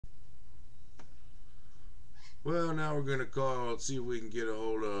Well, now we're gonna call, see if we can get a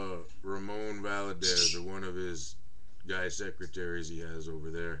hold of Ramone Valadez or one of his guy secretaries he has over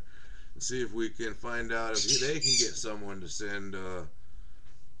there, and see if we can find out if they can get someone to send a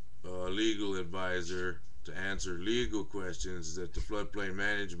legal advisor to answer legal questions that the floodplain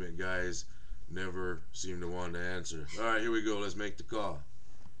management guys never seem to want to answer. All right, here we go. Let's make the call.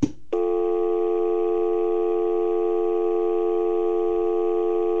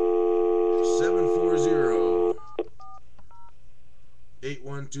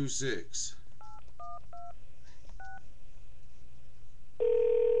 740-8126.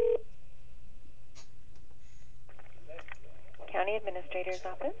 County Administrator's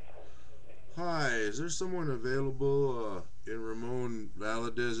Office. Hi, is there someone available in Ramone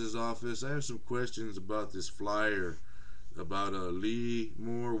Valadez's office? I have some questions about this flyer about a Lee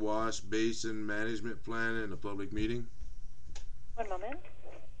Moore Wash Basin Management Plan in a public meeting. One moment.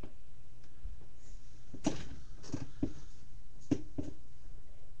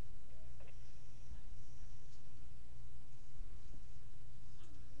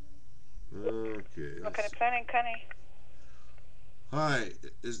 Okay. What kind of planning, Connie? Hi,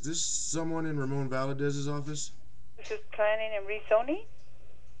 is this someone in Ramone Valadez's office? This is planning and rezoning.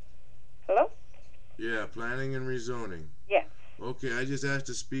 Hello? Yeah, planning and rezoning. Yes. Okay, I just asked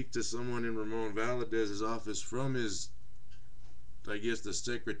to speak to someone in Ramone Valadez's office from his, I guess, the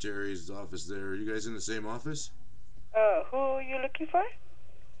secretary's office there. Are you guys in the same office? Who are you looking for?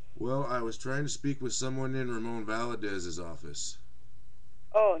 Well, I was trying to speak with someone in Ramone Valadez's office.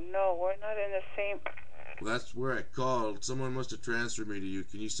 Oh, no, we're not in the same. Well, that's where I called. Someone must have transferred me to you.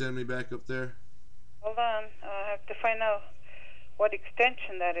 Can you send me back up there? Hold on. I have to find out what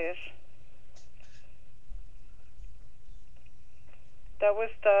extension that is. That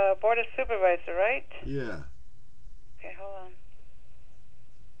was the Board of Supervisor, right? Yeah. Okay, hold on.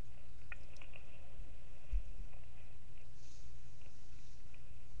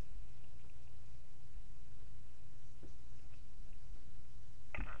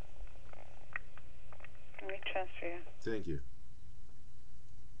 Let me transfer you. Thank you.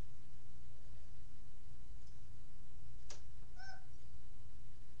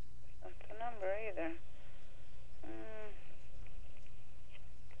 That's not the number either.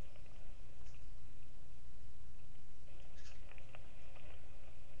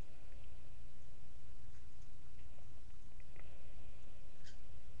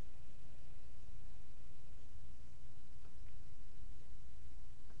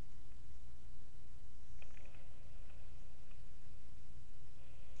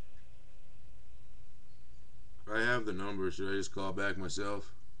 I have the number. Should I just call back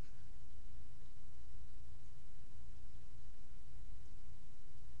myself?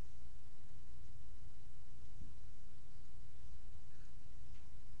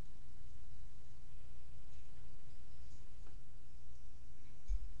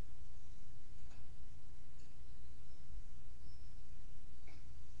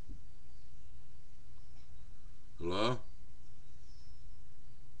 Hello?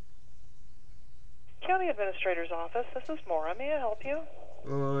 County Administrator's Office. This is Maura. May I help you?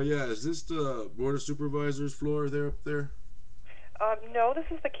 Yeah, is this the Board of Supervisors floor there up there? No, this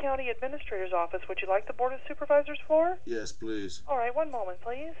is the County Administrator's Office. Would you like the Board of Supervisors floor? Yes, please. All right, one moment,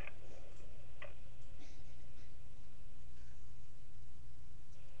 please.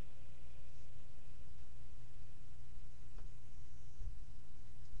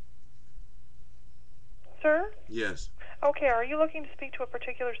 Sir? Yes. Okay, are you looking to speak to a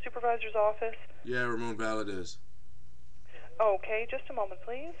particular supervisor's office? Yeah, Ramone Valadez. Okay, just a moment,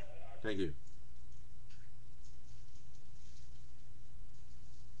 please. Thank you.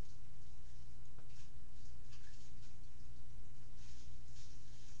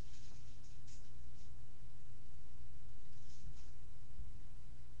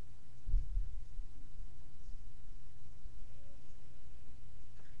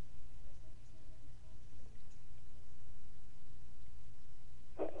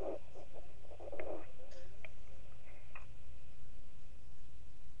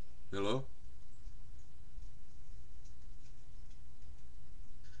 Hello?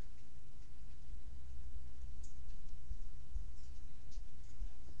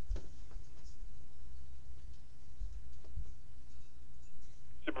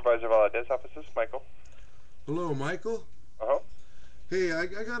 Supervisor Valadez Office, this is Michael. Hello, Michael? Uh-huh. Hey, I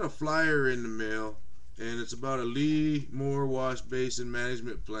got a flyer in the mail, and it's about a Lee Moore Wash Basin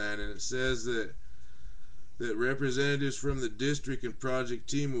Management Plan, and it says that representatives from the district and project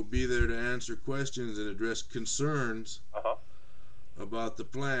team will be there to answer questions and address concerns Uh-huh. about the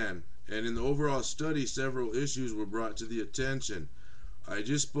plan. And in the overall study, several issues were brought to the attention. I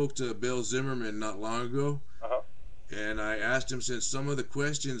just spoke to Bill Zimmerman not long ago, Uh-huh. and I asked him, since some of the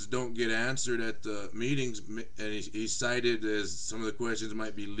questions don't get answered at the meetings, and he cited as some of the questions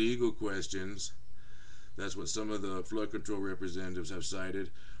might be legal questions. That's what some of the flood control representatives have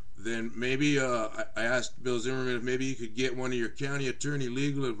cited. Then maybe I asked Bill Zimmerman if maybe you could get one of your county attorney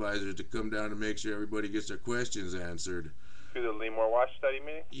legal advisors to come down to make sure everybody gets their questions answered. Through the Leemore Wash study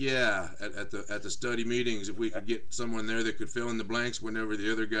meeting? Yeah, at the study meetings, if we could get someone there that could fill in the blanks whenever the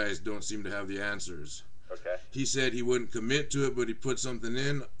other guys don't seem to have the answers. Okay. He said he wouldn't commit to it, but he put something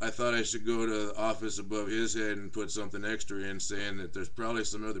in. I thought I should go to the office above his head and put something extra in, saying that there's probably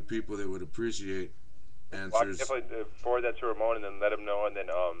some other people that would appreciate Well, I can answers. definitely forward that to Ramon and then let him know and then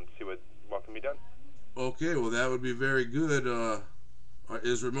see what can be done. Okay, well that would be very good.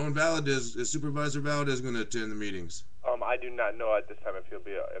 Is Ramone Valadez, is Supervisor Valadez, going to attend the meetings? I do not know at this time if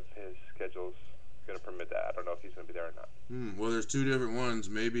if his schedule's going to permit that. I don't know if he's going to be there or not. Well, there's two different ones.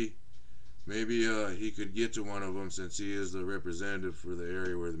 Maybe he could get to one of them, since he is the representative for the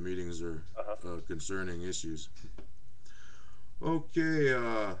area where the meetings are concerning issues. Okay,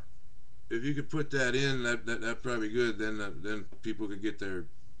 if you could put that in, that'd probably be good. Then people could get their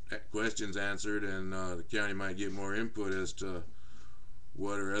questions answered, and the county might get more input as to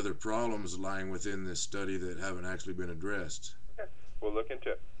what are other problems lying within this study that haven't actually been addressed. Okay. We'll look into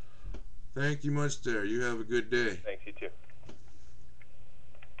it. Thank you much there. You have a good day. Thanks, you too.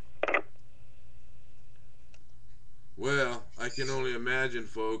 Well, I can only imagine,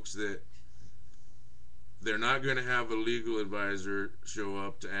 folks, that they're not going to have a legal advisor show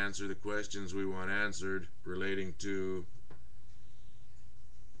up to answer the questions we want answered relating to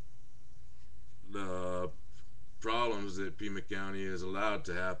the problems that Pima County is allowed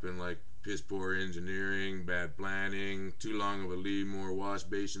to happen, like piss poor engineering, bad planning, too long of a Leemore wash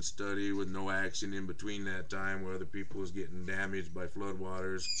basin study with no action in between that time, where other people is getting damaged by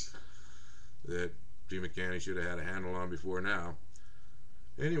floodwaters that Pima County should have had a handle on before now.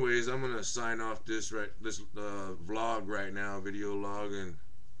 Anyways, I'm gonna sign off this vlog right now, video log, and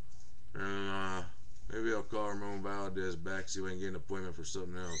maybe I'll call Ramone Valadez back, see if I can get an appointment for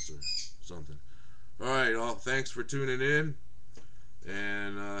something else or something. Alright, all, thanks for tuning in,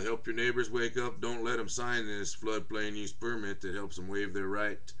 and help your neighbors wake up. Don't let them sign this floodplain use permit that helps them waive their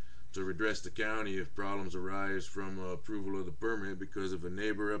right to redress the county if problems arise from approval of the permit, because if a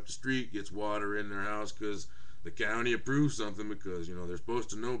neighbor up the street gets water in their house because the county approves something, because they're supposed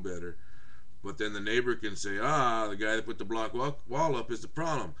to know better, but then the neighbor can say, the guy that put the block wall up is the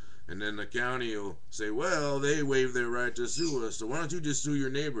problem, and then the county will say, well, they waived their right to sue us, so why don't you just sue your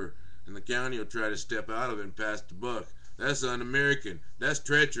neighbor? And the county will try to step out of it and pass the buck. That's un-American. That's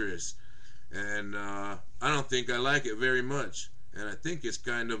treacherous. And I don't think I like it very much. And I think it's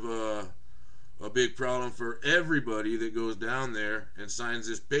kind of a big problem for everybody that goes down there and signs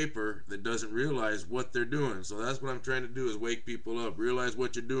this paper that doesn't realize what they're doing. So that's what I'm trying to do, is wake people up. Realize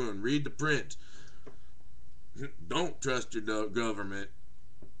what you're doing. Read the print. Don't trust your government.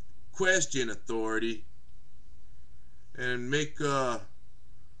 Question authority. And make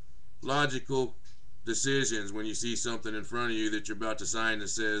logical decisions when you see something in front of you that you're about to sign that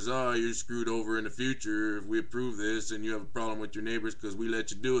says, you're screwed over in the future if we approve this, and you have a problem with your neighbors because we let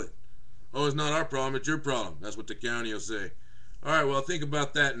you do it. Oh, it's not our problem, it's your problem. That's what the county will say. Alright, well, think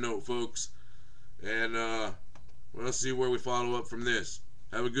about that note, folks, and we'll see where we follow up from this.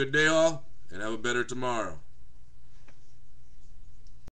 Have a good day, all, and have a better tomorrow.